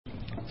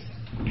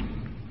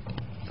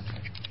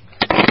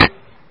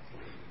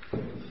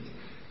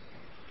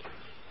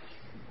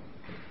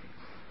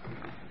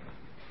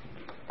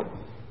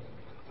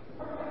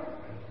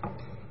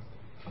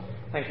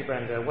Thank you,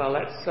 Brenda. Well,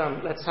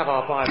 let's have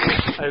our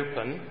Bibles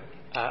open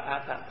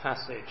at that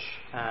passage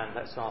and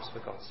let's ask for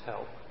God's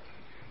help.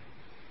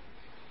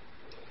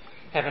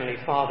 Heavenly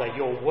Father,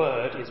 your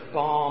word is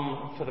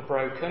balm for the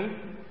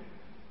broken,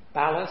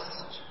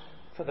 ballast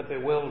for the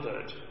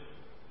bewildered,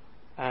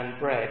 and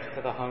bread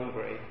for the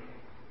hungry.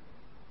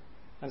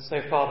 And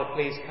so, Father,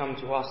 please come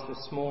to us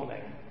this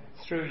morning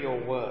through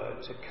your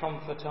word to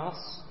comfort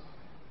us,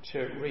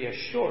 to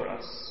reassure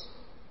us,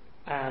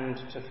 and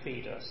to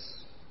feed us.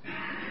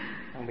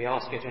 And we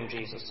ask it in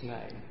Jesus'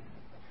 name.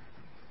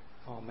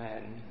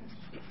 Amen.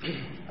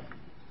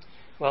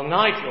 Well,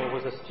 Nigel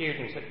was a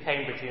student at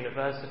Cambridge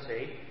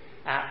University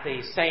at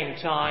the same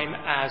time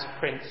as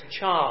Prince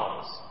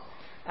Charles.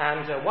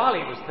 And while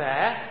he was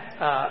there,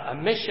 a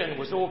mission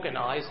was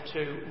organised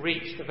to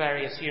reach the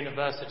various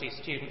university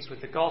students with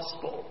the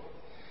gospel.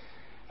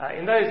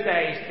 In those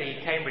days,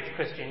 the Cambridge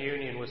Christian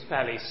Union was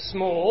fairly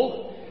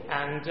small,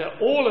 and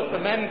all of the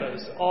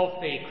members of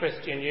the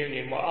Christian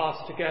Union were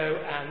asked to go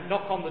and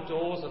knock on the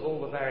doors of all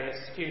the various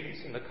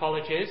students in the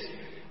colleges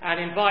and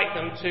invite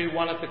them to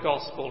one of the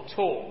gospel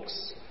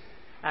talks.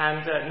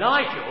 And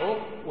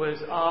Nigel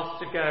was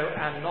asked to go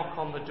and knock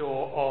on the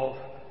door of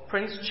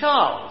Prince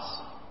Charles.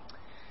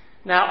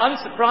 Now,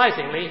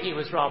 unsurprisingly, he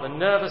was rather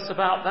nervous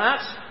about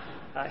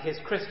that. His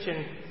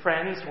Christian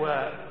friends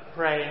were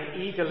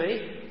praying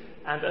eagerly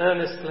and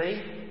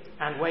earnestly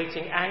and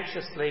waiting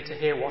anxiously to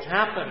hear what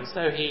happened.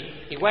 So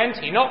he went,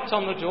 he knocked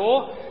on the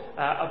door,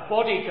 a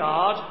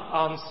bodyguard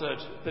answered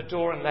the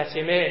door and let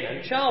him in.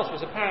 And Charles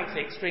was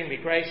apparently extremely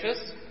gracious,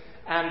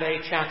 and they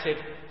chatted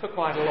for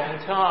quite a long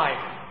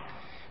time.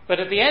 But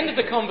at the end of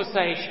the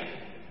conversation,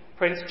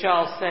 Prince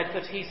Charles said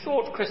that he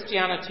thought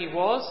Christianity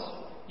was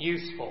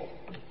useful,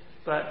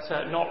 but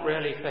not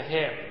really for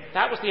him.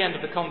 That was the end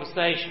of the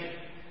conversation.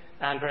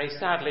 And very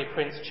sadly,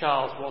 Prince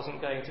Charles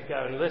wasn't going to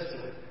go and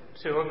listen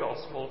to a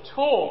gospel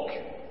talk.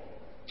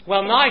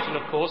 Well, Nigel,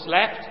 of course,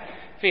 left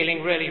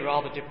feeling really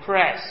rather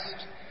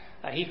depressed.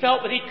 He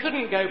felt that he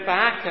couldn't go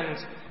back and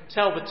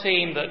tell the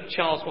team that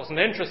Charles wasn't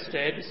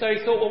interested, so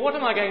he thought, well, what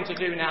am I going to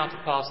do now to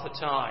pass the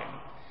time?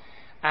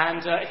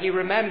 And he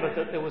remembered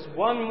that there was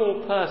one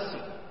more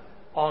person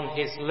on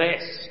his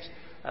list,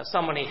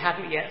 someone he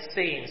hadn't yet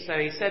seen. So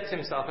he said to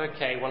himself,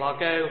 okay, well, I'll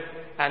go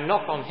and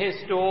knock on his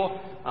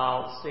door,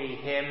 I'll see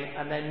him,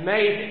 and then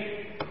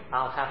maybe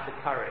I'll have the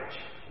courage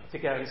to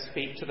go and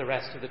speak to the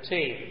rest of the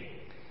team.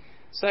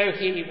 So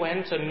he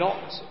went and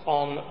knocked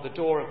on the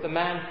door of the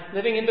man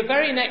living in the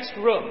very next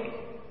room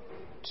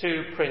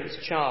to Prince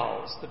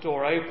Charles. The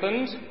door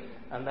opened,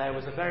 and there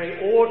was a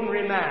very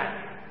ordinary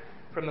man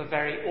from a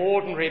very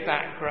ordinary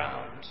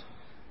background.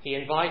 He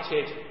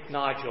invited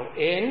Nigel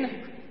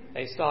in.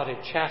 They started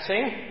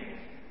chatting.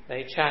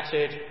 They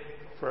chatted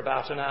for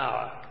about an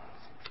hour.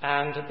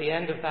 And at the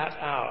end of that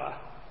hour,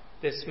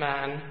 this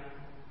man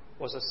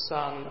was a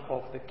son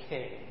of the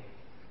king.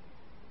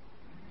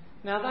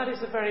 Now that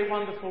is a very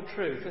wonderful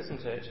truth,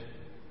 isn't it?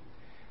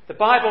 The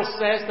Bible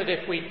says that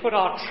if we put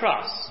our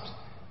trust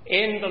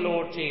in the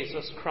Lord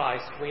Jesus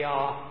Christ, we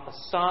are a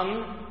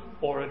son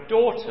or a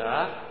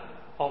daughter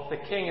of the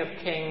King of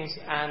Kings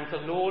and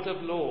the Lord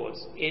of Lords.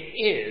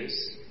 It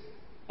is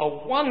a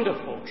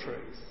wonderful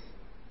truth.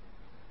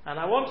 And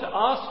I want to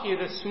ask you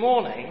this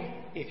morning,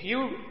 if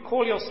you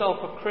call yourself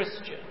a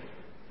Christian,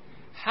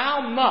 how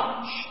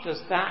much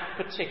does that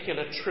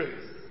particular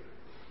truth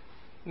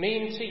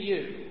mean to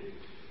you?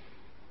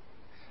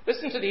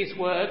 Listen to these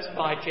words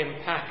by Jim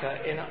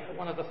Packer in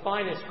one of the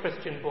finest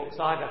Christian books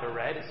I've ever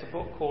read. It's a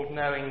book called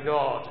Knowing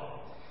God.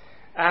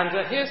 And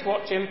here's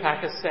what Jim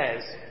Packer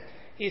says.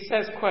 He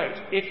says, quote,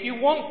 "If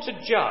you want to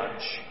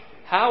judge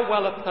how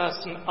well a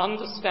person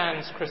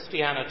understands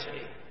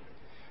Christianity,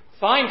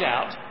 find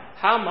out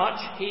how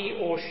much he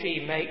or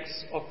she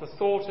makes of the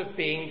thought of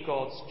being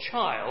God's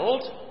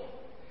child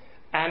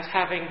and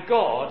having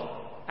God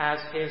as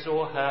his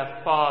or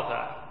her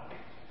father.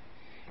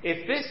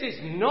 If this is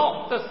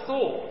not the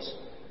thought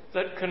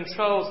that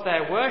controls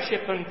their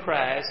worship and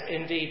prayers,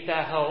 indeed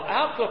their whole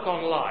outlook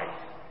on life,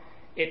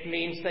 it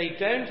means they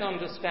don't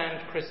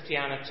understand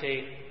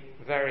Christianity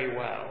very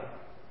well.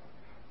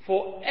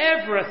 For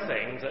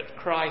everything that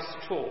Christ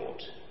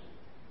taught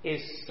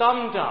is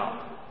summed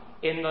up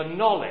in the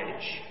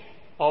knowledge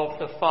of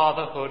the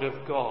fatherhood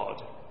of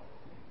God.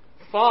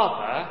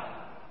 Father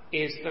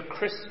is the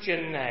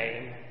Christian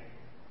name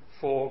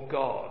for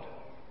God."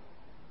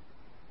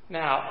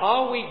 Now,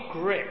 are we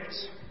gripped,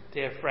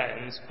 dear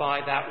friends,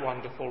 by that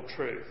wonderful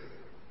truth?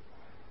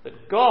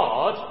 That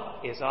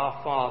God is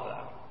our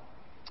Father.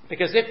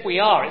 Because if we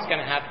are, it's going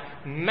to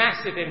have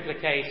massive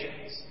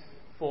implications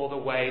for the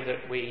way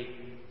that we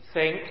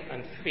think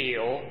and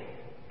feel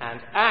and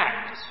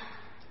act.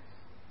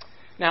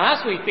 Now,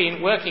 as we've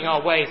been working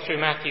our way through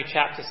Matthew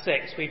chapter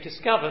 6, we've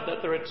discovered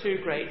that there are two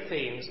great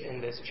themes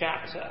in this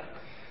chapter.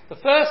 The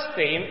first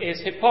theme is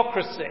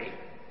hypocrisy.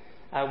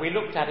 We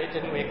looked at it,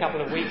 didn't we, a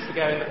couple of weeks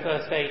ago in the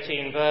first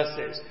 18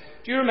 verses.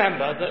 Do you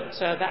remember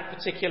that that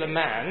particular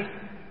man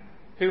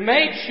who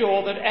made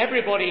sure that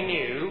everybody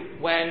knew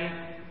when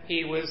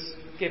he was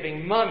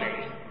giving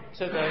money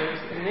to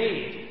those in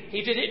need.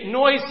 He did it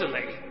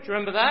noisily. Do you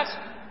remember that?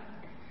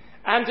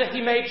 And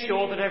he made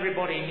sure that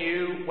everybody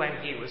knew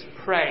when he was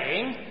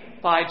praying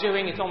by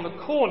doing it on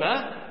the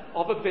corner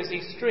of a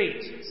busy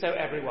street so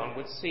everyone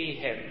would see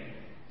him.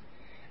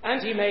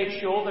 And he made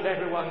sure that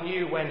everyone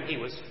knew when he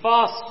was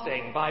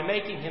fasting by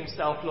making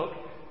himself look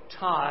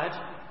tired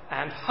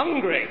and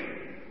hungry.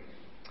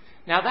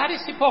 Now that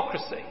is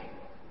hypocrisy.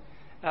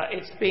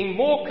 It's being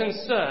more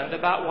concerned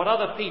about what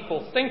other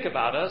people think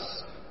about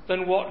us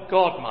than what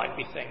God might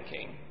be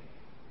thinking.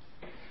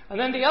 And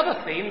then the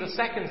other theme, the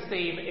second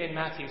theme in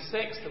Matthew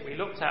 6 that we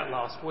looked at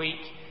last week,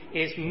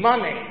 is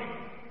money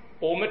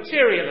or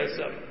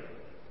materialism.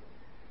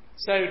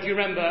 So do you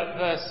remember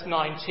verse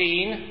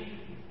 19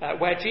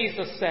 where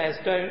Jesus says,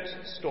 "Don't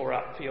store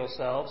up for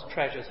yourselves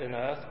treasures in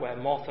earth where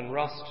moth and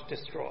rust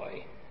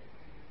destroy."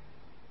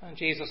 And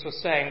Jesus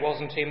was saying,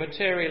 wasn't he,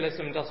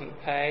 materialism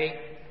doesn't pay,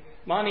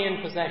 money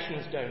and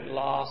possessions don't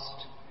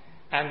last,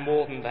 and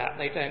more than that,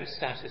 they don't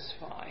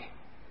satisfy.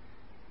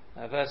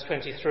 Verse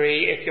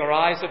 23, "If your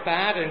eyes are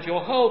bad and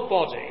your whole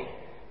body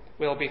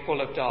will be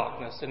full of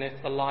darkness, and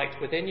if the light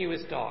within you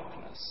is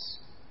darkness,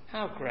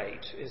 how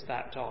great is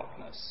that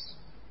darkness?"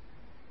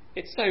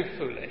 It's so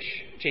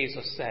foolish,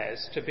 Jesus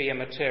says, to be a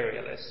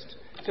materialist,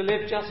 to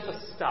live just for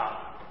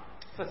stuff,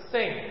 for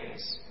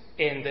things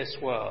in this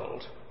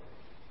world.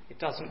 It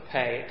doesn't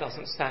pay, it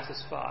doesn't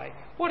satisfy.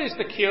 What is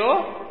the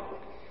cure?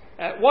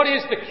 What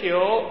is the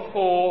cure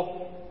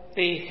for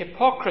the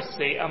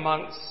hypocrisy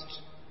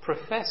amongst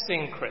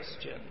professing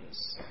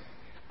Christians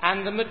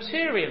and the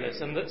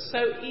materialism that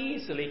so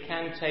easily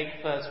can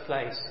take first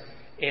place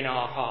in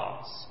our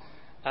hearts?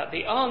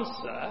 The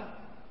answer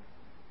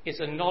is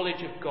a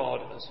knowledge of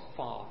God as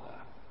Father.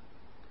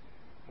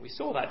 We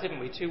saw that, didn't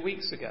we, 2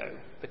 weeks ago?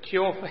 The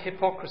cure for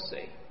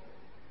hypocrisy.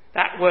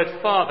 That word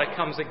Father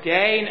comes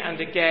again and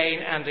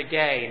again and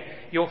again.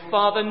 Your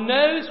Father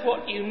knows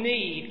what you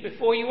need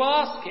before you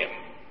ask him.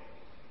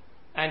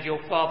 And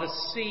your Father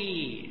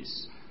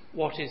sees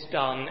what is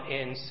done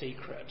in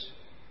secret.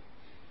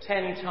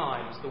 10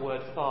 times the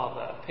word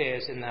Father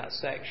appears in that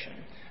section.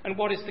 And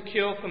what is the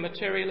cure for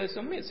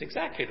materialism? It's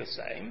exactly the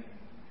same.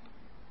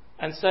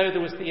 And so there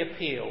was the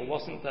appeal,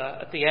 wasn't there,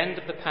 at the end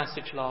of the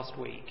passage last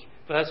week,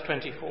 verse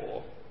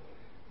 24.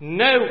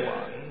 No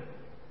one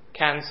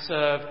can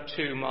serve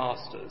two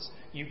masters.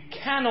 You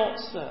cannot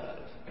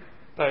serve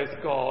both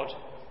God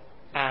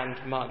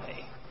and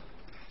money.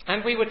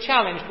 And we were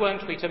challenged,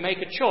 weren't we, to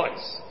make a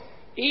choice,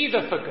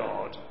 either for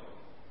God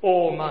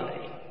or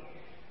money.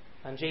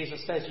 And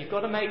Jesus says you've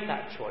got to make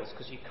that choice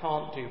because you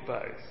can't do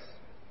both.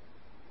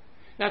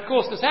 Now, of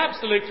course, there's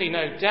absolutely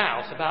no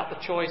doubt about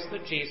the choice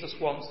that Jesus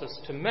wants us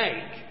to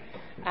make.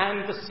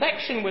 And the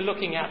section we're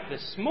looking at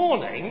this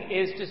morning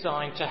is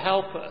designed to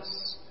help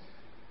us.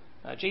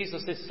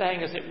 Jesus is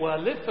saying, as it were,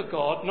 live for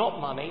God, not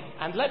money,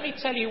 and let me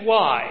tell you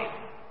why.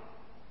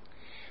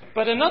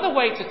 But another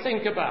way to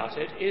think about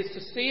it is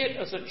to see it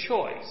as a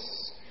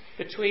choice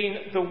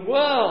between the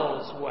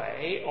world's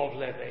way of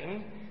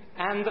living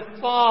and the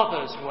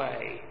Father's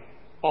way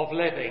of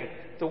living.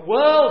 The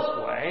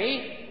world's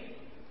way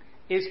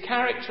is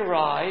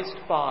characterized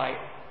by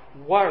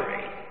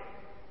worry,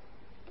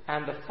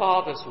 and the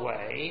Father's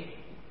way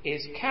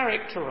is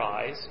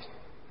characterized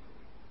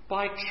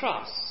by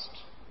trust.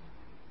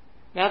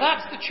 Now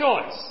that's the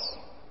choice.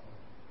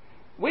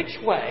 Which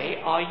way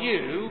are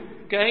you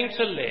going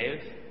to live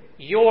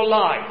your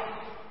life?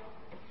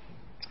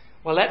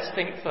 Well, let's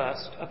think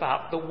first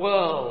about the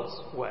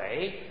world's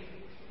way,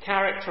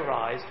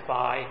 characterized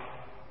by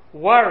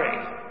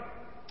worry.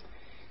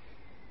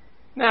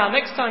 Now,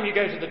 next time you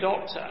go to the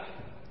doctor,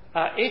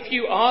 if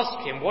you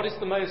ask him what is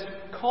the most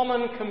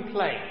common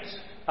complaint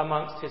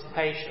amongst his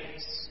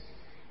patients,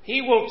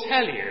 he will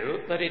tell you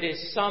that it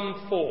is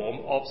some form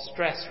of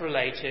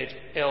stress-related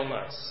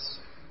illness.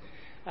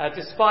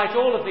 Despite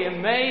all of the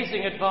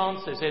amazing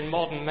advances in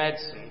modern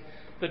medicine,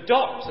 the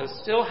doctors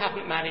still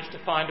haven't managed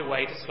to find a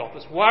way to stop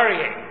us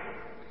worrying.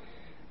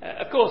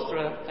 Of course, there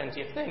are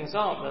plenty of things,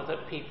 aren't there,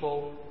 that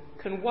people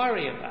can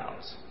worry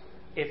about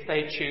if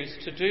they choose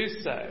to do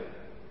so.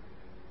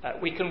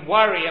 We can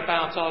worry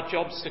about our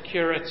job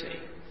security.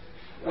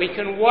 We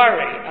can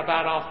worry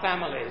about our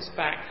families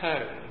back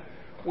home.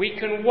 We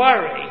can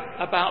worry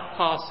about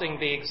passing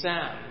the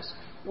exams.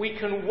 We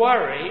can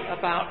worry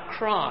about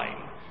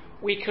crime.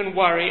 We can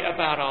worry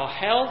about our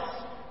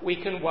health.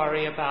 We can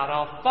worry about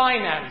our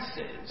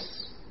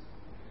finances.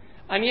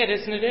 And yet,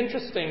 isn't it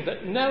interesting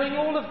that knowing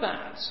all of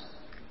that,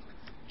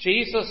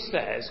 Jesus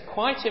says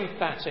quite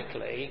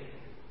emphatically,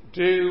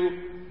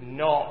 do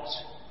not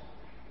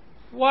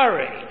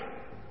worry.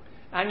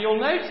 And you'll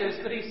notice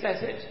that he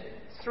says it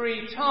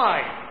 3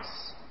 times.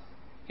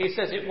 He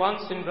says it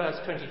once in verse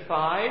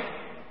 25,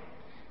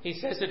 he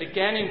says it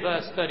again in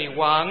verse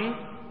 31,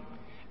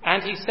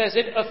 and he says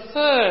it a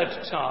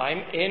 3rd time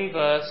in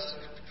verse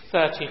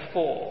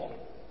 34.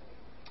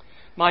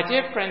 My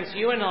dear friends,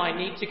 you and I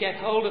need to get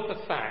hold of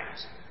the fact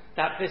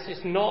that this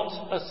is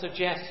not a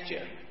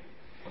suggestion.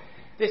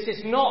 This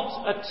is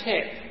not a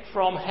tip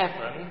from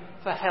heaven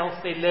for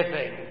healthy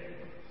living.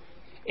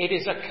 It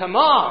is a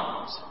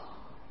command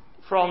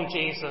from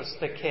Jesus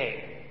the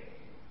King.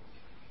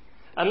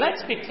 And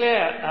let's be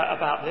clear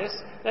about this.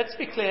 Let's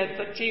be clear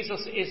that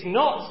Jesus is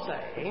not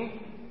saying,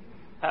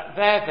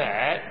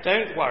 there,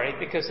 don't worry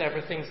because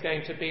everything's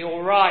going to be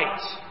all right.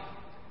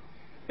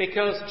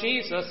 Because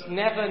Jesus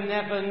never,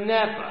 never,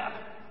 never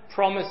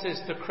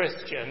promises the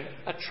Christian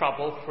a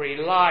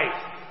trouble-free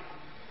life.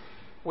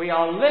 We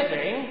are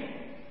living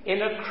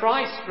in a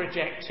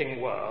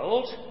Christ-rejecting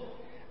world,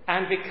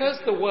 and because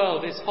the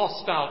world is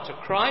hostile to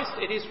Christ,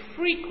 it is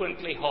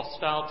frequently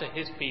hostile to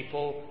his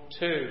people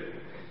too.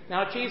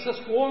 Now, Jesus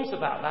warns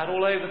about that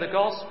all over the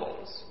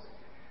Gospels.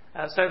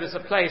 So there's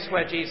a place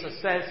where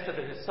Jesus says to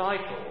the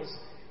disciples,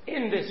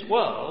 in this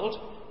world,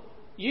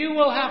 you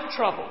will have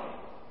trouble.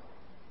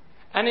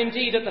 And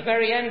indeed, at the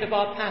very end of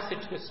our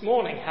passage this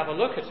morning, have a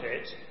look at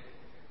it,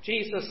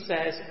 Jesus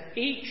says,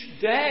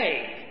 each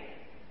day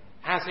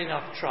has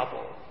enough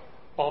trouble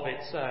of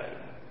its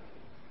own.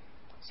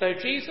 So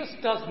Jesus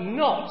does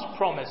not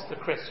promise the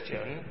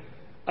Christian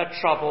a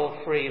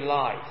trouble-free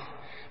life.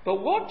 But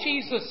what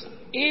Jesus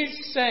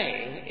is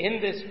saying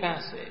in this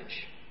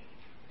passage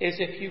is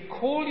if you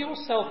call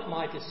yourself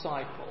my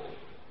disciple,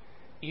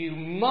 you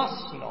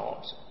must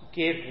not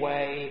give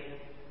way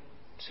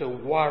to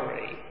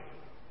worry.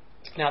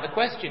 Now the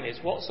question is,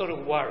 what sort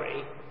of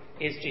worry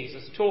is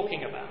Jesus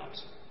talking about?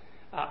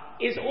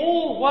 Is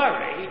all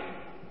worry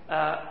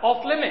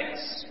off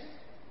limits?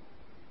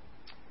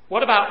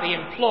 What about the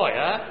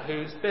employer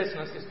whose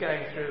business is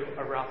going through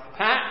a rough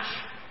patch,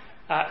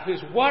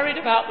 who's worried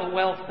about the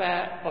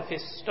welfare of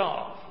his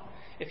staff?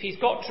 If he's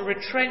got to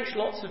retrench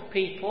lots of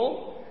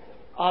people,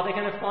 are they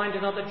going to find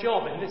another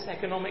job in this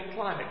economic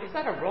climate? Is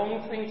that a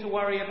wrong thing to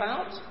worry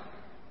about?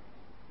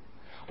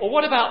 Or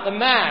what about the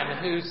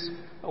man who's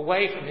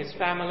away from his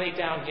family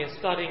down here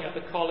studying at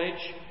the college,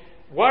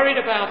 worried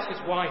about his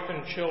wife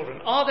and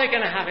children? Are they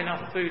going to have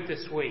enough food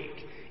this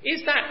week?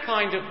 Is that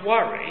kind of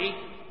worry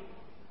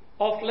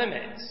off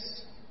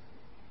limits?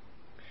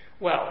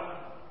 Well,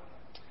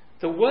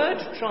 the word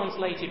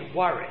translated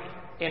worry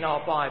in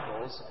our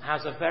Bibles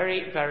has a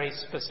very, very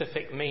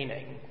specific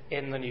meaning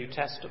in the New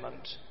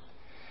Testament.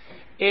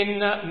 In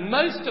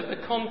most of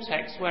the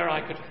contexts where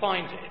I could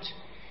find it,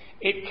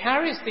 it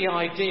carries the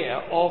idea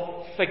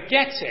of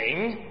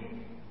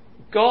forgetting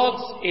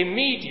God's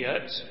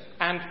immediate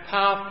and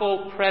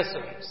powerful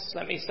presence.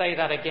 Let me say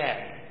that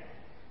again.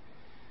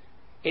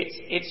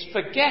 It's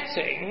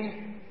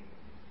forgetting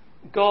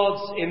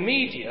God's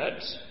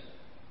immediate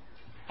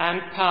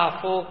and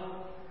powerful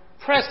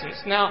presence.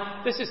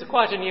 Now, this is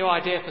quite a new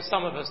idea for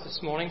some of us this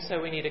morning,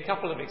 so we need a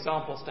couple of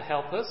examples to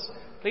help us.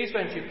 Please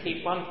won't you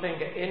keep one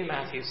finger in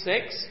Matthew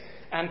 6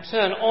 and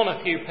turn on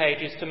a few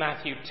pages to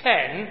Matthew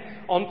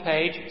 10 on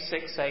page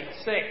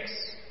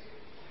 686.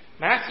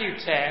 Matthew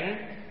 10,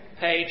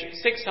 page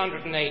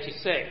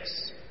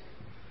 686.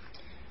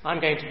 I'm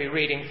going to be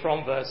reading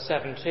from verse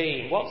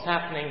 17. What's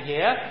happening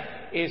here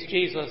is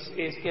Jesus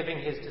is giving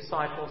his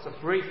disciples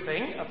a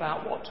briefing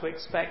about what to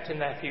expect in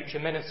their future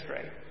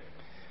ministry.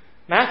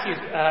 Matthew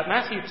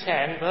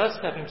 10, verse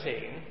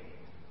 17,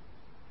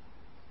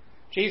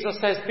 Jesus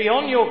says, "Be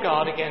on your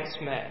guard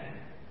against men.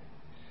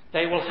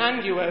 They will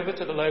hand you over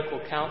to the local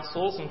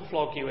councils and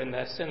flog you in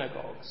their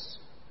synagogues.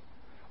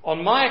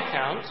 On my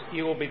account,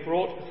 you will be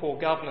brought before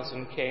governors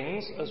and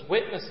kings as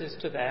witnesses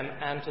to them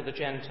and to the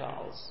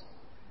Gentiles.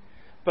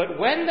 But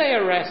when they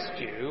arrest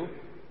you,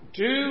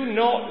 do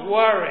not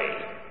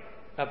worry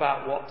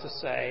about what to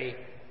say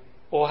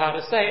or how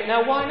to say it."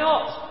 Now, why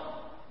not?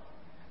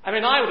 I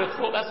mean, I would have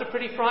thought that's a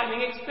pretty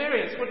frightening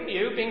experience, wouldn't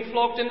you, being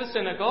flogged in the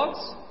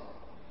synagogues?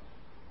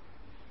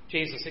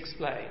 Jesus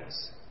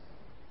explains,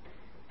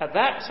 "At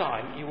that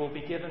time you will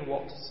be given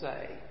what to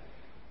say,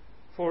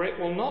 for it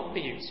will not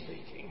be you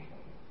speaking,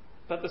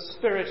 but the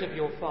Spirit of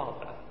your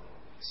Father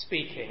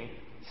speaking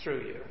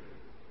through you."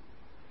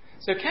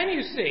 So can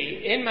you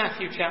see in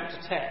Matthew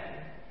chapter 10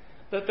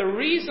 that the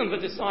reason the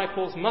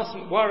disciples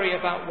mustn't worry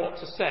about what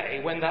to say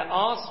when they're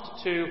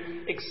asked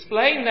to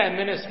explain their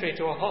ministry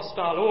to a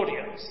hostile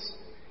audience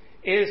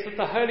is that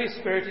the Holy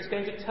Spirit is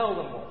going to tell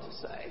them what to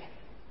say.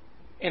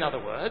 In other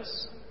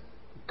words,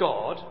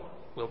 God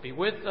will be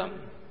with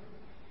them.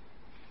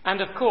 And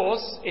of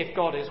course, if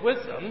God is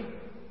with them,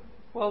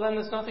 well, then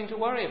there's nothing to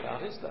worry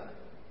about, is there?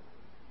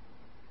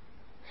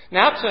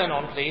 Now turn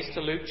on, please,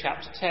 to Luke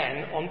chapter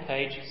 10 on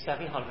page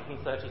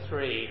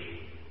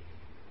 733.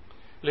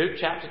 Luke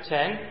chapter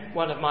 10,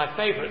 one of my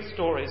favourite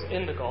stories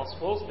in the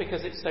Gospels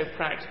because it's so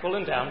practical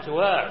and down to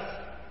earth.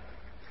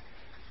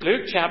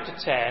 Luke chapter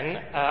 10,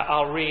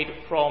 I'll read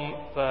from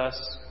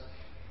verse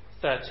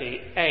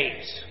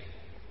 38.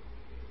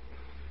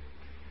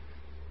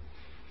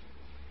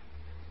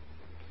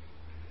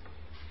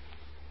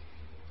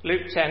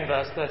 Luke 10,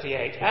 verse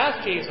 38.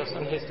 "As Jesus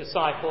and his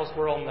disciples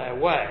were on their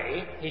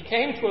way, he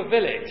came to a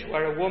village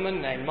where a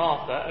woman named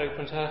Martha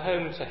opened her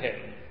home to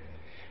him.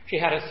 She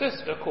had a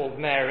sister called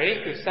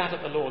Mary who sat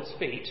at the Lord's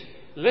feet,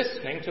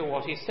 listening to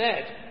what he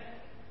said.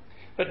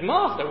 But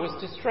Martha was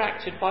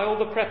distracted by all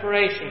the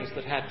preparations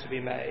that had to be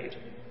made.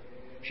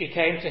 she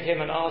came to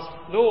him and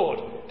asked,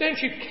 "Lord,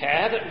 don't you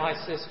care that my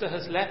sister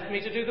has left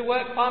me to do the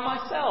work by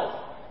myself?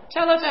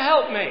 Tell her to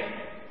help me."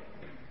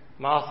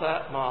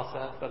 "Martha,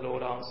 Martha," the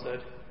Lord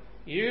answered,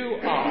 "you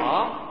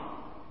are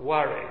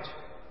worried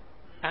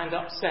and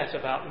upset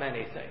about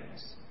many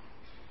things,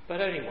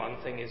 but only one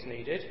thing is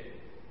needed.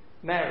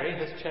 Mary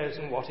has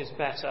chosen what is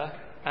better,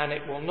 and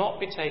it will not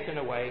be taken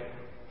away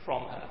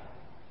from her."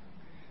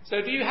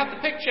 So do you have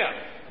the picture?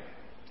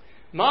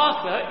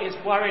 Martha is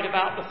worried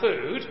about the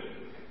food.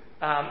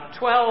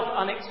 12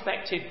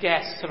 unexpected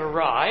guests have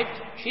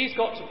arrived. She's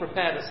got to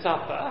prepare the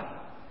supper.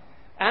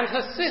 And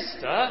her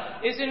sister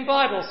is in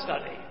Bible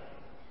study.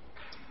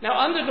 Now,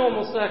 under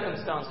normal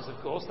circumstances, of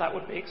course, that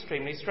would be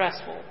extremely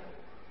stressful.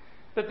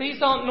 But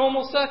these aren't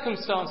normal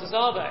circumstances,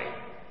 are they?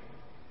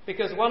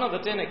 Because one of the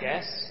dinner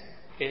guests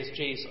is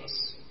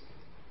Jesus.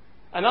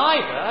 And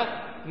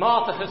either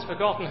Martha has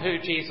forgotten who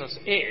Jesus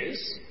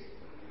is,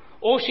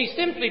 or she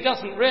simply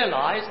doesn't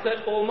realise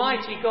that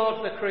Almighty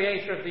God, the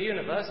creator of the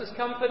universe, has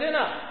come for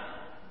dinner.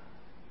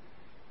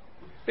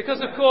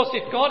 Because, of course,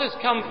 if God has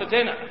come for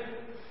dinner,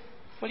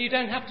 well, you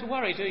don't have to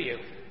worry, do you?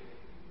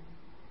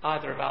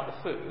 Either about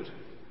the food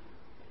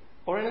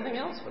or anything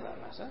else for that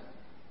matter.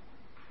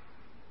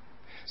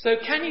 So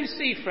can you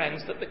see,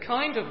 friends, that the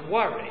kind of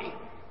worry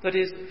that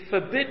is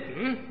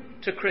forbidden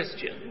to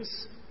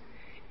Christians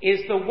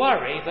is the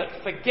worry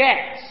that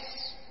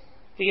forgets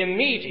the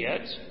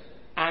immediate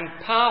and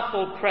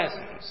powerful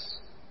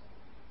presence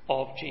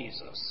of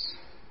Jesus.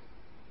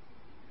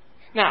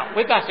 Now,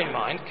 with that in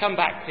mind, come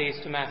back please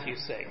to Matthew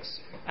 6,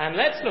 and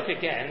let's look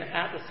again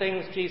at the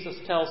things Jesus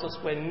tells us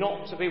we're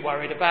not to be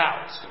worried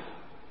about.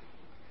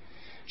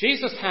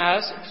 Jesus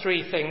has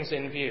 3 things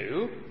in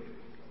view.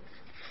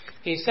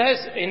 He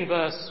says in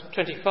verse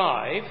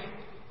 25,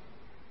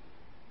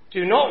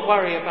 "Do not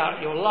worry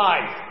about your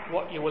life,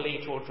 what you will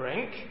eat or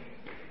drink,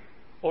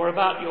 or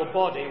about your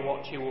body,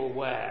 what you will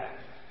wear."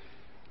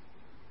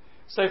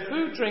 So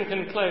food, drink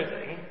and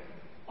clothing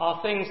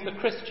are things the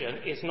Christian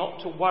is not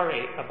to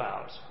worry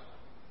about.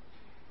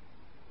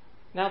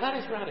 Now that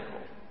is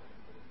radical.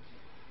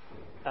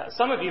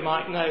 Some of you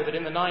might know that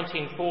in the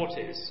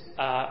 1940s,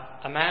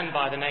 a man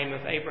by the name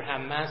of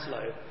Abraham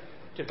Maslow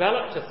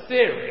developed a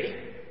theory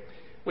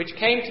which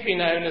came to be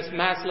known as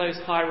Maslow's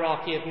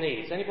hierarchy of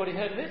needs. Anybody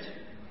heard of it?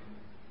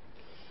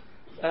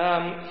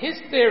 His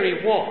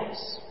theory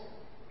was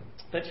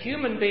that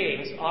human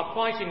beings are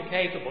quite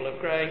incapable of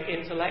growing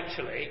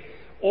intellectually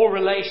or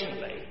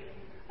relationally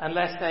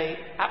unless they're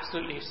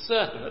absolutely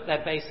certain that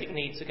their basic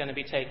needs are going to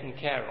be taken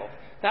care of.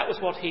 That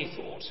was what he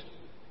thought.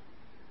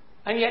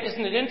 And yet,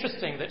 isn't it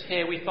interesting that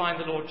here we find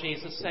the Lord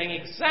Jesus saying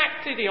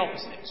exactly the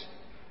opposite?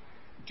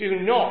 Do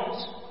not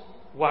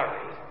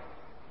worry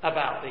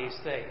about these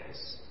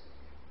things.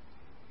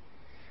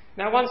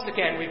 Now, once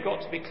again, we've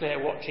got to be clear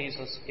what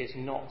Jesus is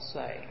not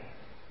saying.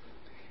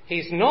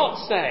 He's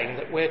not saying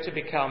that we're to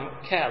become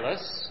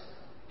careless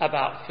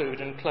about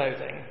food and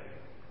clothing.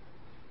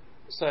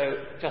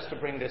 So, just to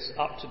bring this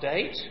up to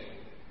date,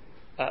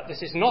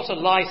 this is not a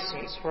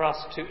license for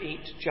us to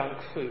eat junk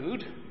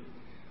food,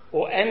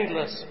 or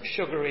endless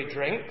sugary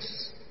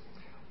drinks,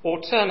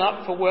 or turn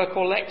up for work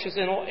or lectures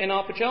in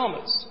our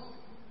pyjamas.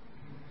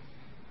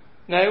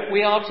 No,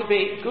 we are to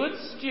be good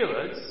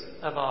stewards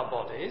of our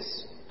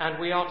bodies, and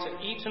we are to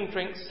eat and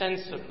drink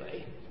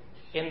sensibly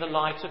in the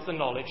light of the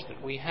knowledge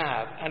that we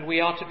have, and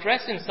we are to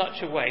dress in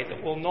such a way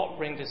that will not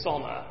bring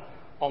dishonour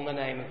on the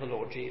name of the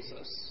Lord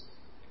Jesus.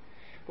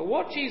 But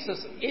what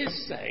Jesus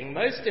is saying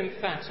most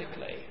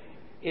emphatically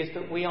is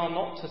that we are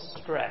not to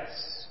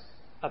stress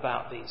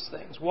about these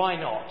things. Why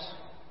not?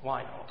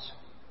 Why not?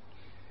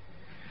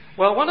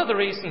 Well, one of the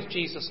reasons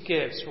Jesus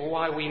gives for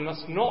why we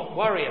must not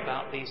worry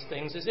about these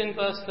things is in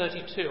verse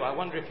 32. I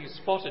wonder if you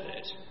spotted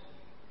it.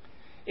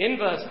 In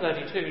verse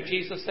 32,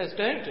 Jesus says,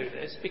 don't do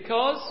this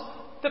because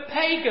the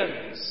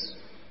pagans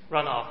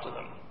run after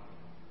them.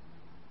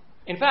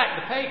 In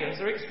fact, the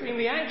pagans are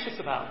extremely anxious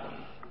about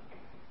them.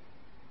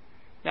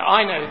 Now,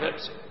 I know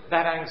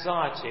that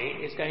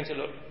anxiety is going to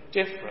look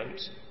different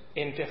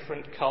in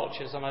different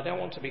cultures, and I don't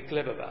want to be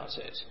glib about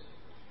it.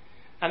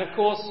 And of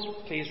course,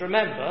 please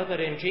remember that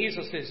in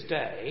Jesus'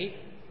 day,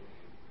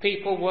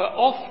 people were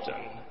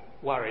often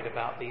worried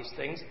about these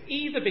things,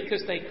 either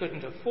because they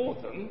couldn't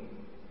afford them,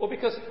 or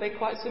because they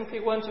quite simply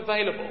weren't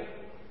available.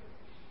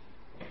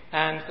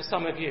 And for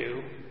some of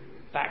you,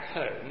 back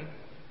home,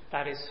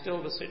 that is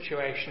still the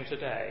situation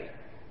today.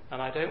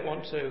 And I don't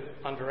want to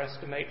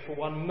underestimate for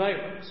one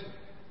moment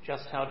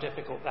just how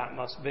difficult that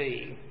must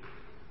be.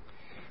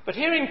 But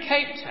here in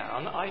Cape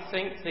Town, I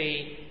think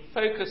the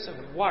focus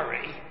of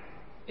worry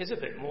is a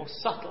bit more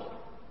subtle.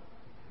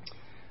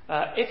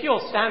 If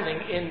you're standing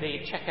in the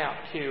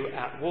checkout queue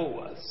at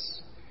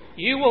Woolworths,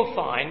 you will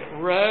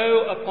find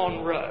row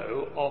upon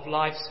row of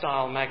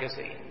lifestyle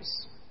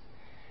magazines.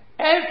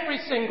 Every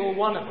single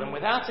one of them,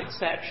 without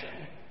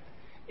exception,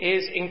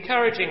 is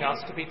encouraging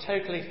us to be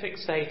totally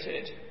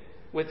fixated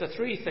with the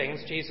 3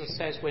 things Jesus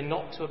says we're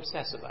not to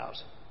obsess about.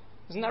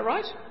 Isn't that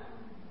right?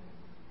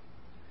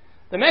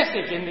 The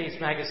message in these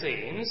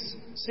magazines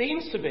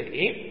seems to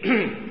be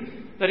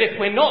that if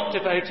we're not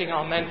devoting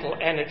our mental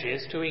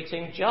energies to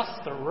eating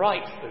just the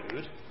right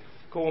food,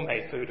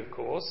 gourmet food of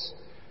course,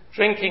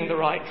 drinking the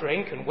right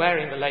drink and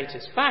wearing the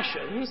latest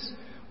fashions,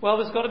 well,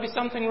 there's got to be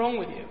something wrong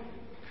with you.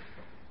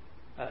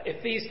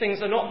 If these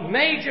things are not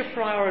major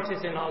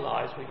priorities in our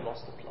lives, we've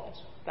lost the plot.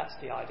 That's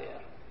the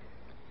idea.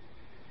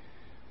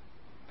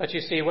 But you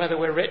see, whether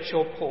we're rich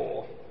or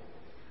poor,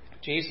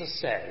 Jesus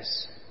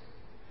says,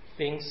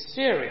 being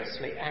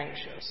seriously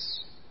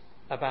anxious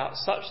about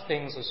such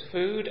things as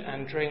food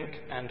and drink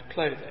and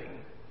clothing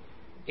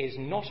is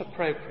not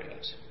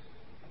appropriate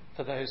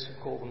for those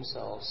who call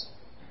themselves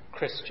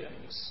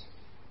Christians.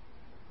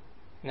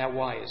 Now,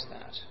 why is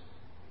that?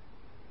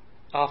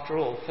 After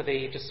all, for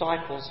the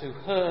disciples who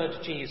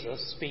heard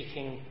Jesus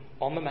speaking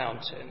on the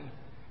mountain,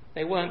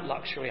 they weren't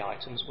luxury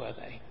items, were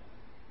they?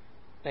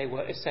 They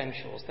were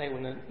essentials. They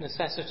were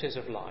necessities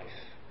of life.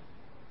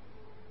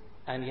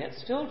 And yet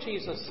still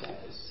Jesus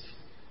says,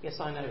 yes,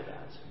 I know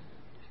that.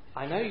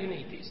 I know you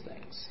need these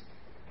things.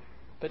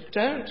 But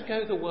don't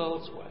go the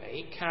world's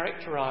way,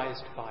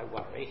 characterized by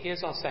worry.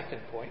 Here's our second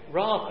point.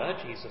 Rather,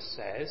 Jesus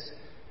says,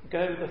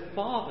 go the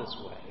Father's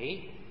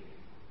way,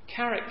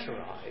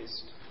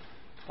 characterized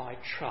by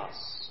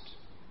trust.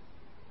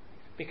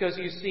 Because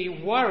you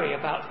see, worry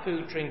about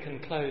food, drink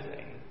and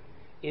clothing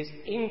is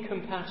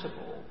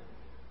incompatible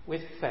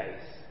with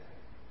faith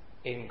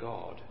in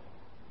God.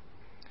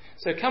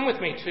 So come with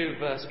me to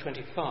verse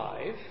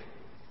 25.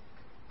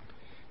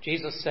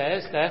 Jesus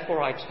says,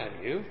 therefore I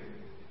tell you,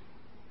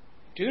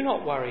 do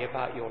not worry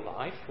about your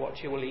life, what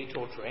you will eat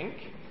or drink,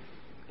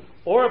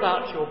 or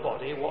about your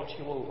body, what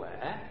you will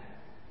wear.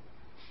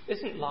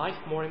 Isn't life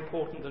more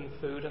important than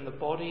food and the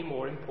body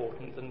more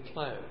important than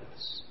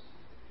clothes?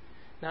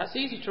 Now it's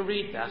easy to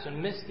read that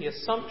and miss the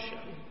assumption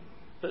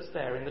that's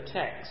there in the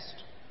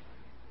text.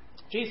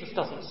 Jesus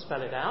doesn't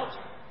spell it out.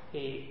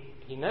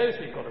 He knows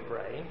we've got a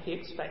brain. He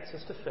expects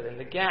us to fill in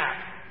the gap.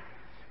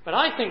 But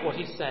I think what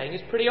he's saying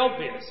is pretty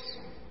obvious.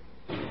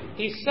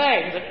 He's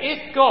saying that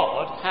if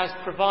God has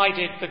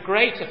provided the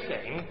greater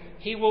thing,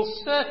 he will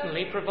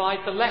certainly provide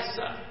the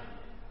lesser.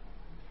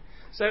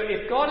 So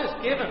if God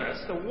has given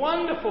us the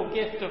wonderful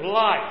gift of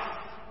life,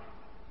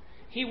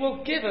 he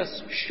will give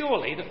us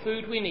surely the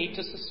food we need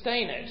to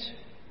sustain it.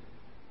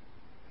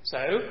 So,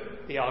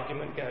 the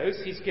argument goes,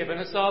 he's given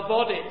us our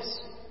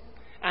bodies,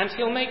 and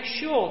he'll make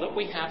sure that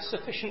we have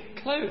sufficient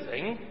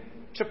clothing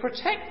to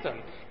protect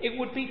them. It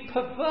would be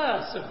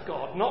perverse of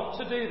God not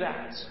to do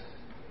that.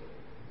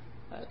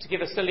 To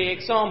give a silly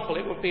example,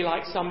 it would be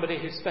like somebody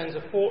who spends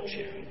a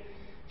fortune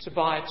to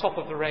buy a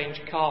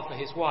top-of-the-range car for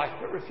his wife,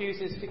 but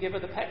refuses to give her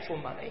the petrol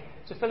money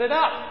to fill it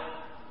up.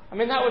 I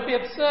mean, that would be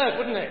absurd,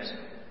 wouldn't it?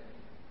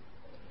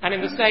 And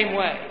in the same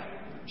way,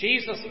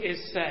 Jesus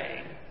is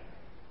saying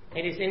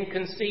it is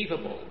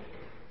inconceivable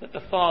that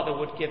the Father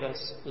would give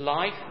us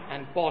life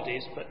and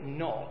bodies, but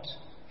not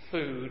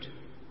food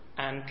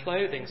and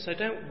clothing. So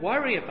don't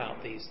worry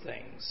about these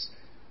things,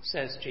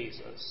 says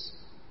Jesus.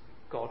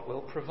 God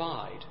will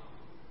provide.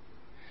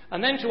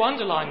 And then to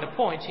underline the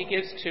point, he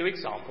gives two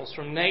examples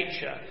from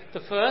nature. The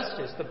first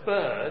is the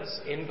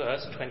birds in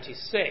verse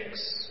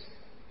 26.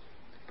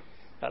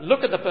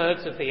 Look at the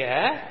birds of the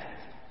air.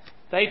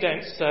 They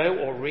don't sow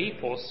or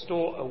reap or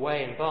store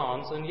away in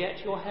barns, and yet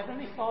your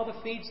heavenly Father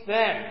feeds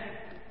them.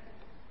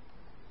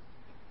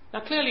 Now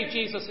clearly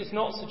Jesus is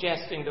not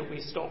suggesting that we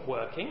stop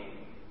working.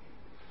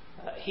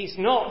 He's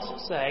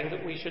not saying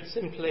that we should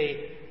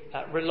simply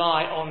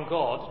rely on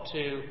God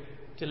to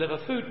deliver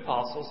food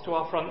parcels to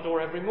our front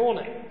door every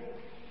morning.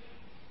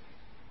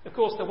 Of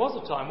course, there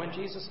was a time when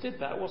Jesus did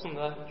that, wasn't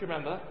there? Do you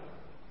remember?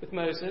 With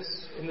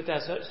Moses in the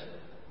desert,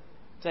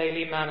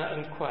 daily manna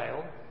and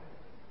quail.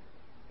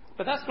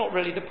 But that's not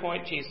really the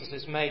point Jesus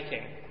is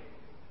making.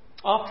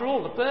 After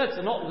all, the birds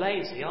are not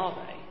lazy, are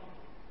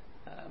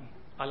they?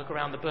 I look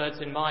around the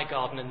birds in my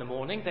garden in the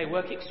morning. They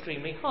work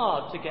extremely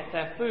hard to get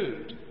their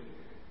food.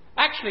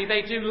 Actually,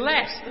 they do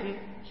less than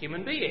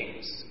human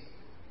beings.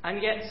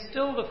 And yet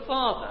still the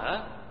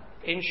Father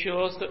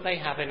ensures that they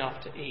have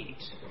enough to eat.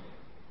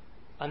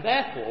 And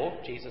therefore,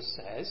 Jesus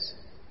says,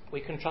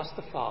 we can trust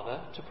the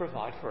Father to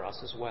provide for us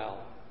as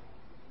well.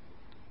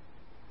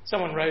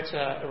 Someone wrote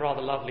a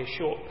rather lovely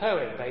short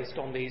poem based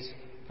on these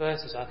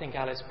verses. I think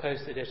Alice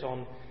posted it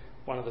on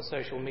one of the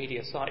social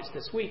media sites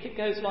this week. It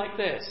goes like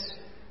this.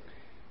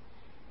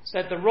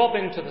 Said the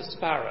robin to the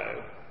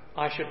sparrow,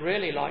 I should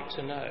really like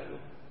to know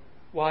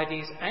why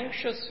these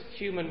anxious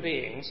human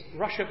beings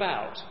rush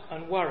about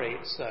and worry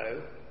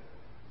so.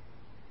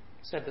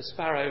 Said the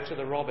sparrow to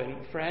the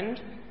robin, friend,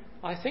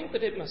 I think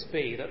that it must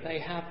be that they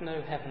have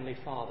no heavenly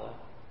Father,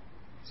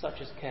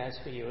 such as cares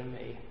for you and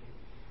me.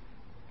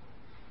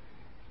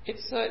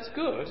 It's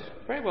good,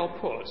 very well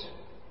put.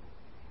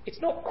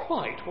 It's not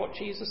quite what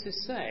Jesus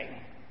is saying.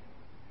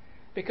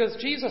 Because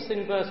Jesus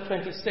in verse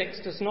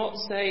 26 does not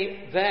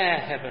say their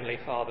heavenly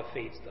Father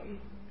feeds them.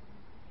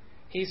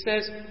 He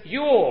says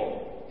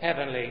your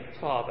heavenly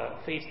Father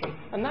feeds them.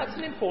 And that's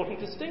an important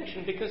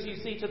distinction because you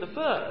see, to the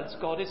birds,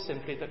 God is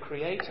simply the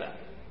creator.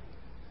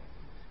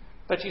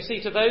 But you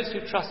see, to those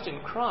who trust in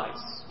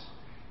Christ,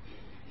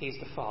 he's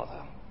the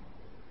Father.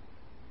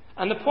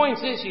 And the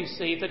point is, you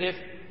see, that if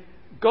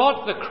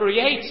God the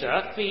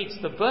Creator feeds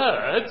the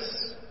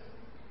birds,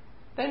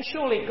 then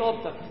surely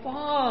God the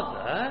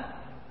Father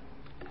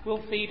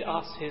will feed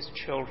us, his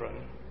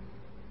children.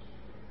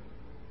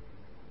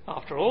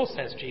 After all,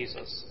 says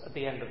Jesus at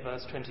the end of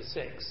verse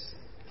 26,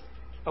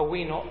 are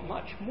we not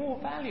much more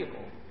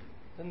valuable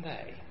than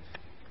they?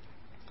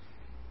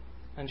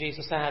 And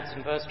Jesus adds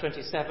in verse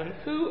 27,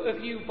 who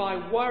of you by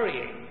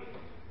worrying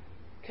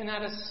can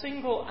add a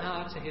single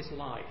hour to his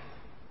life?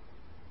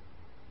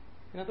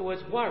 In other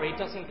words, worry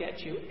doesn't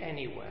get you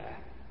anywhere.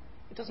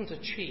 It doesn't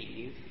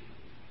achieve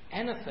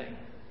anything.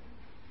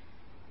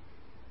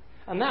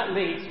 And that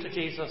leads to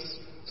Jesus'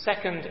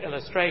 second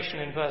illustration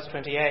in verse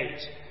 28.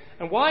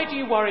 And why do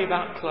you worry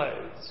about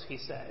clothes, he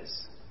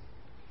says.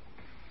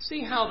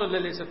 See how the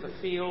lilies of the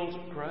field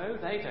grow?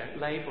 They don't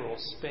labour or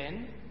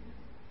spin.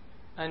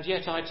 And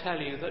yet I tell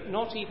you that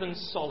not even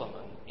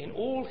Solomon, in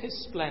all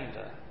his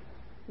splendour,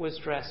 was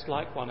dressed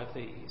like one of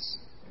these.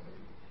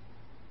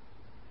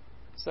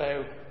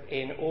 So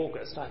in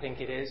August, I think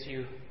it is,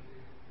 you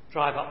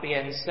drive up the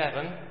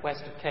N7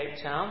 west of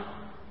Cape Town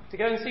to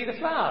go and see the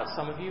flowers.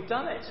 Some of you have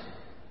done it.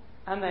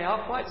 And they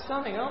are quite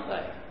stunning, aren't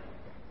they?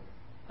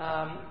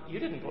 You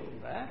didn't put them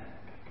there.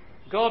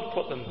 God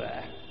put them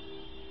there.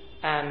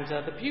 And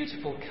the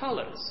beautiful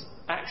colours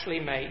actually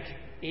make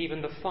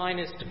even the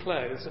finest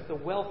clothes of the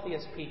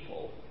wealthiest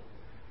people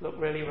look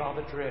really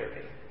rather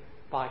dreary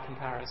by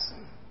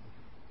comparison.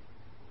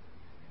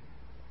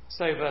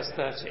 So verse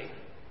 30.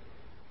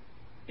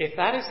 If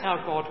that is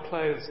how God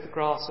clothes the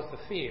grass of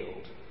the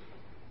field,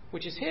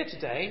 which is here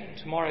today and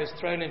tomorrow is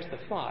thrown into the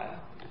fire,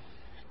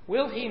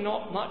 will he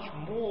not much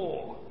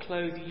more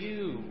clothe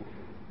you,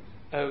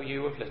 O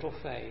you of little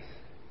faith?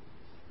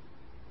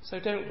 So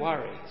don't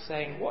worry,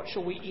 saying, what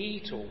shall we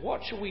eat, or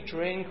what shall we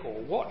drink,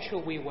 or what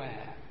shall we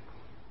wear?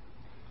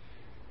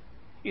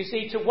 You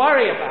see, to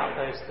worry about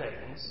those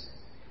things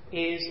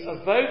is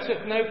a vote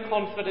of no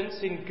confidence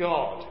in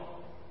God.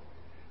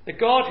 The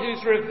God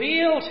who's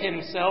revealed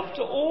himself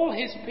to all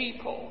his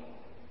people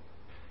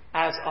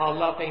as our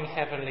loving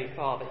Heavenly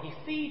Father. He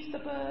feeds the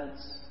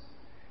birds.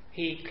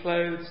 He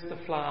clothes the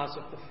flowers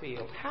of the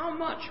field. How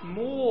much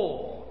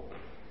more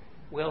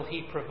will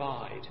he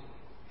provide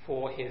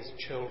for his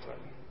children?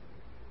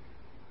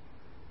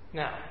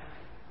 Now,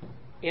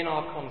 in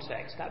our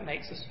context, that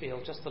makes us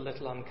feel just a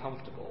little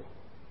uncomfortable.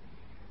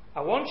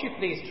 I want you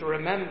please to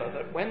remember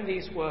that when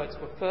these words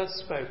were first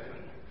spoken,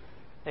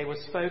 they were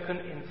spoken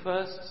in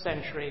first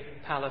century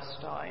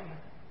Palestine.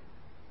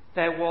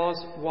 There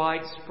was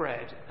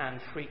widespread and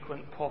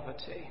frequent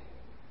poverty.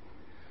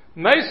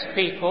 Most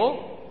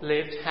people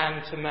lived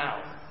hand to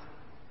mouth.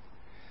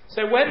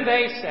 So when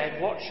they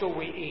said, what shall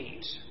we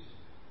eat?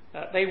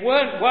 They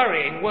weren't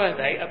worrying, were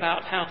they,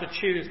 about how to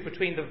choose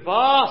between the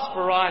vast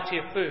variety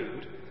of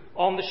food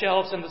on the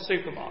shelves in the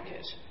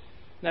supermarket.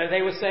 No,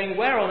 they were saying,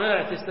 where on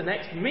earth is the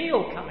next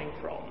meal coming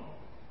from?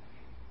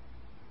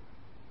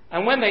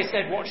 And when they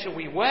said, what shall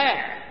we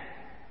wear?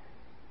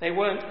 They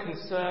weren't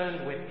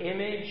concerned with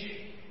image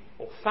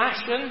or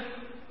fashion.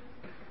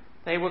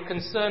 They were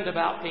concerned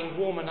about being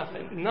warm enough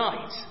at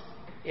night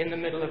in the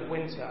middle of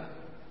winter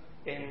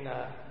in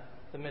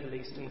the Middle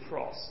Eastern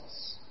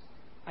frosts.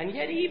 And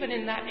yet even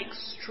in that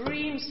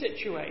extreme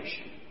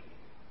situation,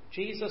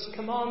 Jesus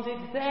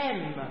commanded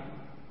them,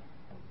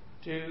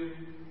 do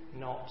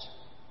not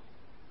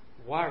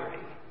worry.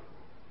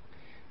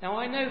 Now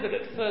I know that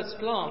at first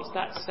glance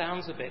that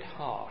sounds a bit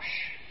harsh.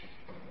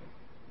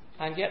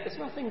 And yet there's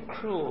nothing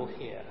cruel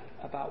here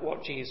about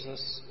what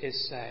Jesus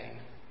is saying.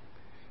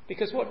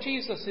 Because what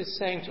Jesus is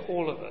saying to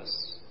all of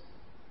us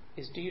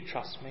is, do you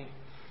trust me?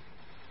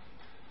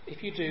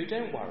 If you do,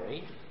 don't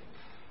worry.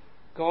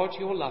 God,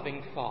 your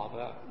loving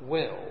Father,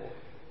 will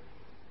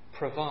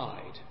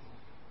provide.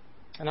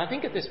 And I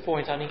think at this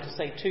point I need to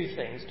say two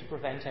things to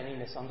prevent any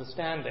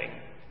misunderstanding.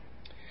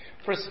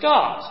 For a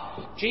start,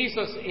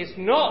 Jesus is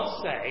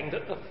not saying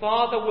that the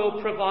Father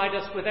will provide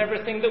us with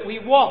everything that we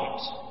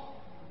want.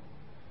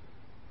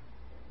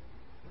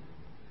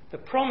 The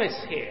promise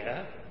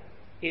here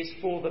is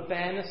for the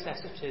bare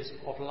necessities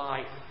of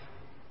life.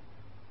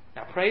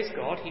 Now, praise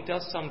God, he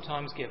does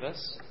sometimes give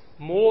us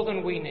more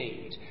than we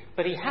need,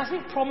 but he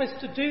hasn't promised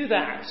to do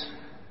that.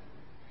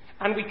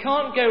 And we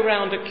can't go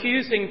around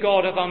accusing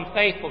God of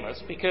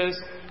unfaithfulness because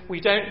we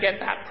don't get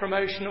that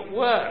promotion at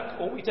work,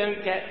 or we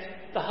don't get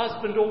the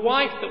husband or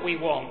wife that we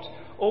want,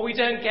 or we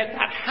don't get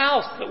that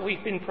house that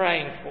we've been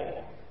praying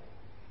for.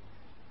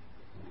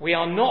 We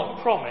are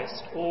not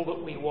promised all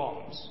that we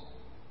want.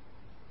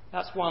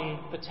 That's one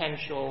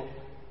potential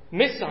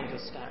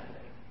misunderstanding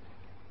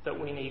that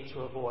we need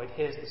to avoid.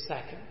 Here's the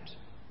second.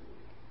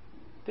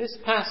 This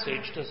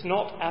passage does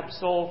not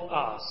absolve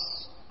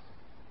us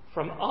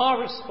from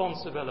our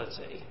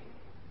responsibility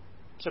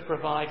to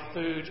provide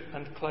food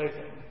and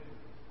clothing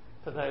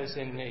for those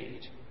in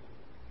need.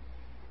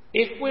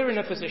 If we're in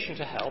a position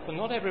to help, and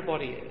not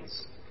everybody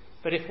is,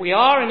 but if we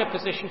are in a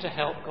position to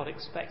help, God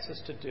expects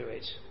us to do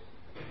it.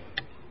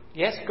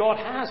 Yes, God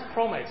has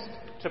promised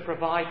to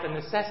provide the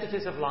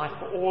necessities of life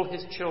for all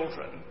his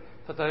children,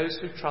 for those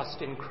who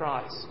trust in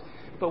Christ.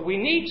 But we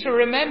need to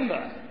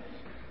remember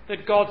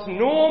that God's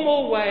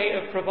normal way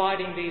of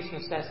providing these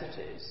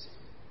necessities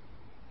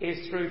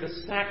is through the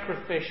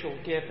sacrificial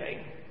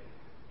giving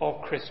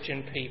of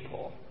Christian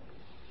people.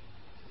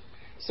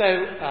 So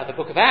the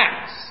book of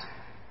Acts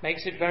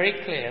makes it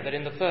very clear that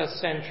in the first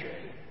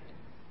century,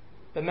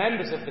 the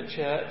members of the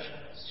church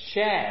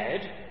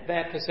shared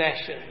their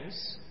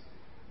possessions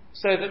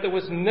so that there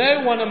was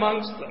no one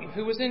amongst them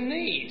who was in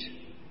need.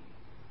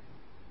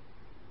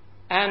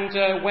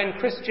 And when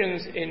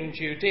Christians in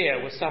Judea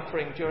were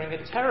suffering during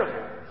a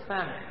terrible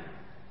famine,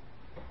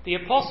 the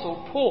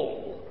Apostle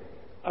Paul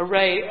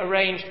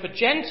arranged for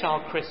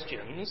Gentile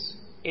Christians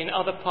in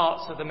other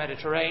parts of the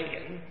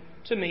Mediterranean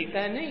to meet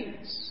their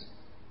needs.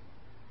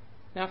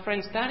 Now,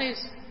 friends, that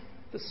is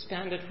the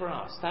standard for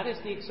us. That is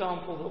the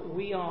example that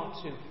we are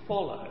to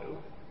follow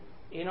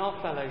in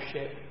our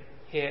fellowship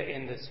here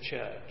in this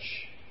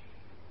church.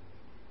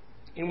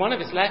 In one of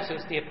his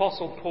letters, the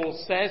Apostle Paul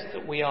says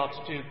that we are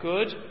to do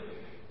good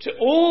to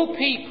all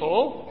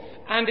people,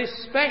 and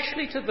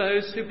especially to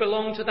those who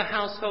belong to the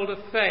household of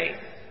faith.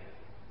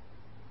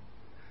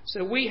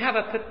 So we have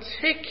a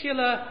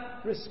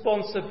particular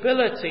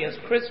responsibility as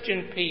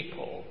Christian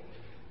people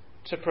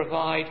to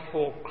provide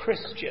for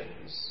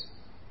Christians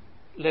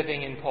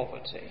living in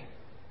poverty.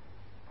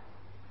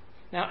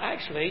 Now,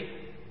 actually,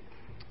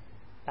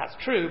 that's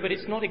true, but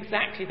it's not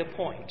exactly the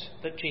point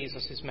that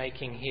Jesus is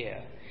making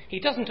here. He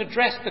doesn't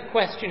address the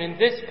question in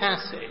this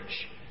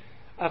passage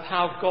of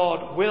how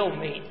God will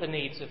meet the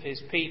needs of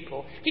his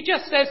people. He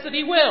just says that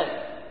he will,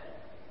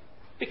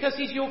 because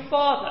he's your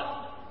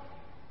Father,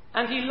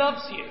 and he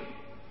loves you,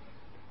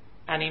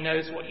 and he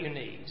knows what you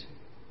need.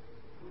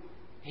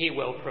 He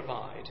will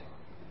provide.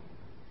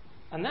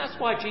 And that's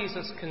why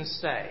Jesus can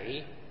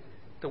say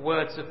the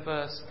words of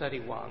verse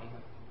 31,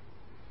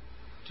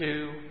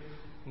 do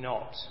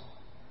not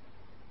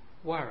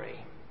worry.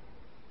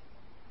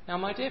 Now,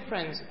 my dear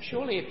friends,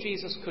 surely if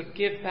Jesus could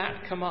give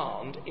that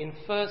command in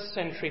first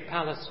century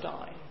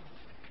Palestine,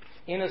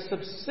 in a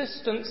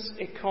subsistence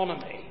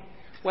economy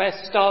where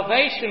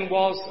starvation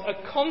was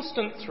a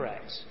constant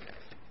threat,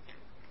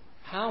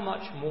 how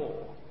much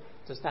more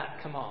does that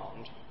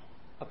command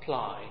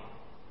apply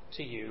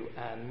to you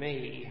and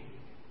me?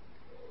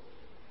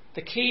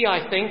 The key,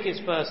 I think,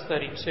 is verse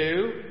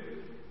 32,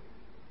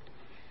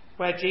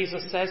 where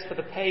Jesus says, for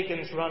the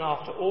pagans run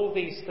after all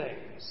these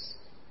things,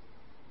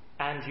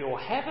 and your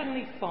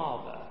heavenly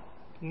Father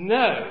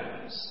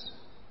knows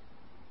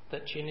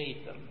that you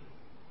need them.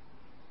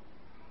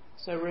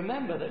 So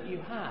remember that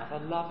you have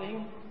a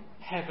loving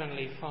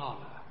heavenly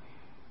Father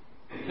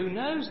who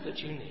knows that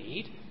you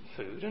need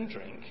food and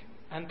drink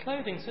and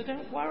clothing, so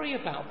don't worry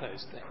about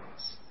those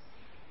things.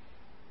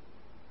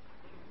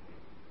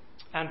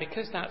 And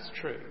because that's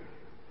true,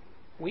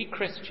 we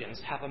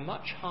Christians have a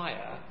much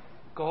higher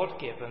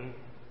God-given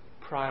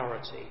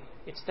priority.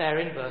 It's there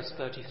in verse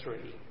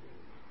 33.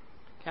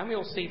 Can we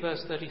all see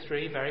verse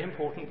 33? Very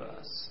important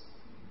verse.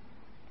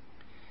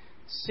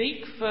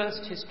 Seek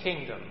first his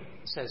kingdom,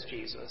 says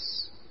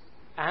Jesus,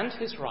 and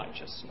his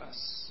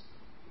righteousness,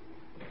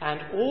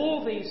 and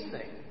all these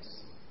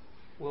things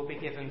will be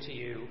given to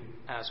you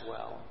as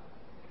well.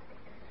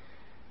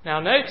 Now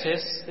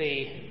notice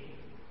the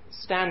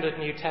standard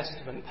New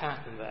Testament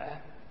pattern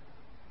there,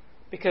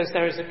 because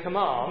there is a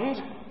command,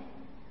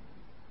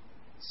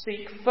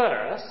 seek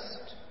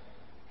first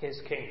his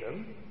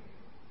kingdom,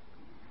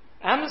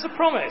 and there's a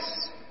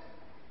promise,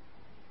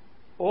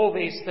 all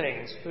these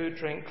things, food,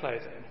 drink,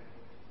 clothing,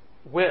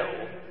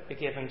 will be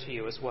given to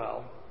you as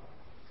well.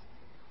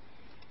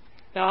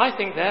 Now I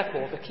think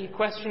therefore the key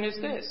question is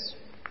this: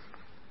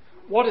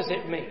 what does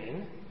it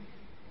mean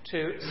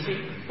to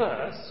seek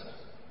first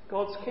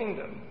God's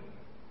kingdom?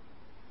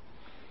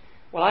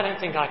 Well, I don't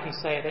think I can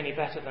say it any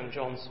better than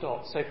John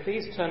Stott, so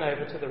please turn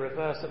over to the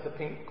reverse of the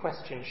pink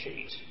question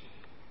sheet.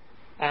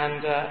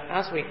 And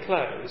as we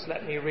close,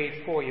 let me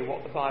read for you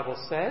what the Bible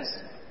says.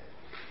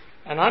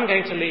 And I'm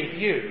going to leave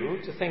you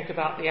to think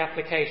about the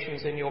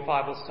applications in your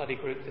Bible study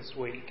group this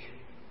week.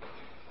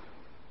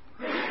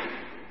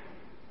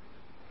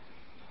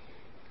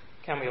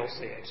 Can we all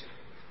see it?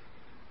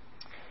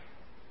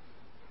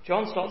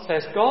 John Stott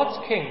says,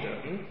 God's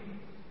kingdom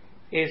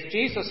is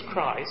Jesus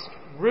Christ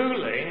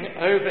ruling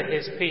over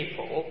his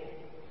people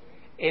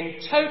in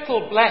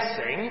total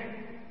blessing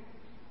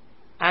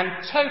and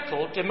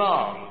total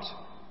demand.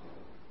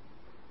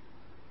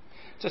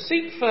 To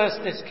seek first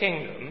this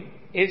kingdom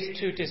is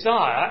to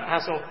desire,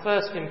 as of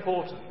first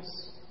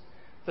importance,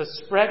 the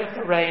spread of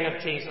the reign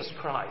of Jesus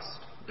Christ.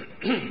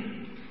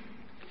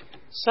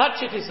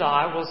 Such a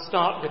desire will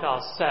start with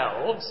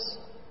ourselves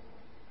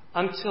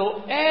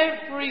until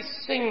every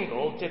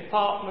single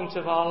department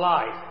of our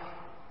life,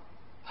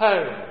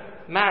 home,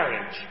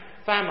 marriage,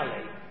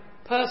 family,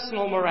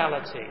 personal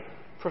morality,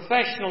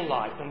 professional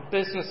life and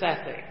business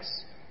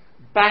ethics,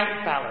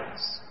 bank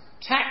balance,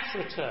 tax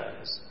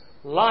returns,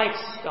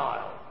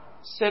 lifestyle,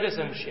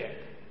 citizenship,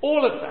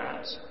 all of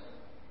that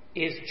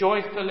is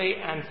joyfully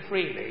and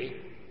freely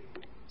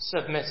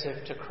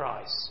submissive to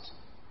Christ.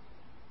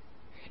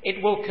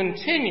 It will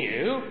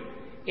continue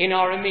in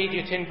our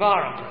immediate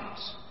environment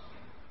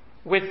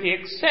with the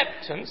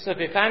acceptance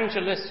of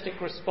evangelistic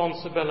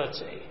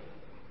responsibility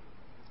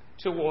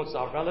towards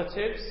our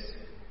relatives,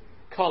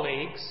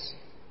 colleagues,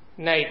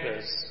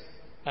 neighbours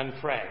and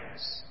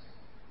friends.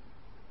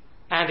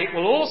 And it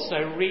will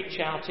also reach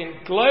out in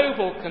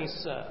global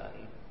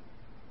concern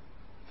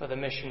for the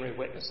missionary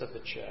witness of the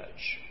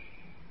church.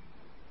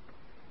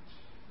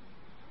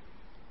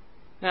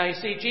 Now you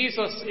see,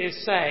 Jesus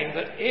is saying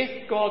that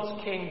if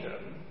God's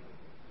kingdom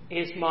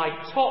is my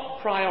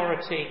top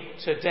priority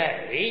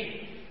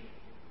today,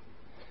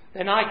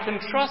 then I can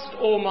trust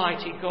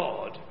Almighty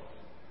God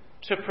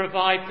to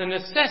provide the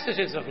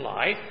necessities of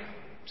life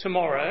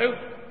tomorrow,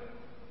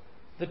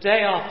 the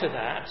day after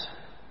that,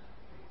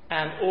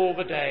 and all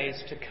the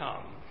days to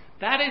come.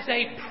 That is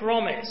a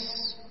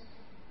promise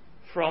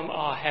from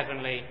our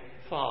Heavenly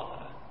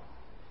Father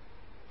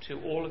to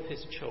all of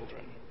his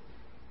children.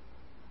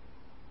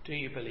 Do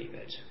you believe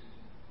it?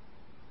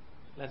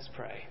 Let's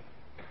pray.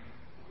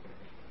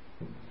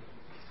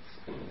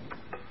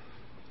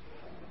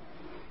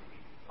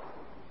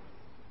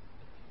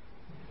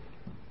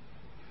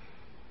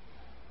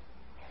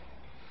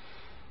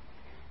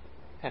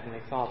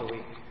 Heavenly Father,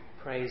 we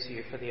praise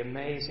you for the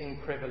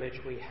amazing privilege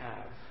we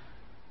have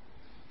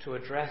to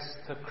address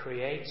the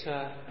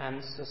Creator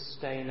and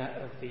Sustainer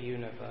of the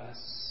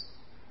universe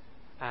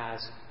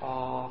as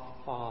our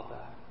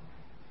Father,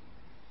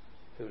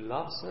 who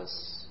loves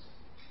us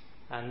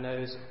and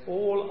knows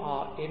all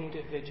our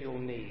individual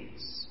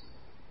needs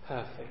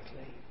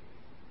perfectly.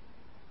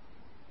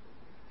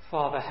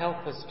 Father,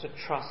 help us to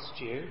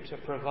trust you to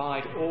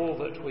provide all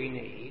that we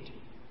need,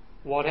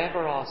 whatever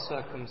our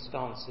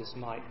circumstances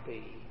might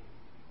be.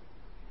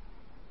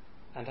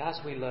 And as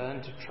we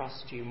learn to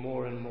trust you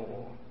more and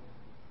more,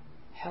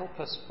 help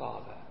us,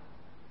 Father,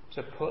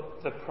 to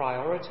put the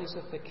priorities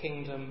of the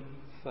kingdom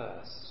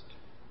first,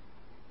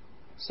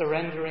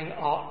 surrendering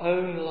our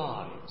own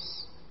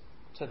lives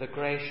to the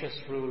gracious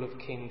rule of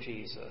King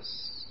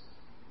Jesus,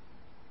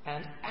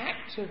 and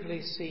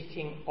actively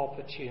seeking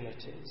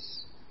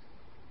opportunities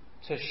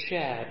to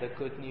share the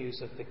good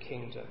news of the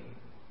kingdom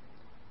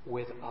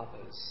with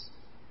others.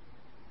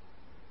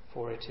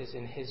 For it is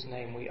in his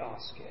name we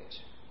ask it.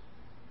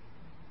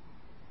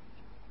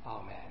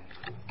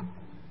 Amen.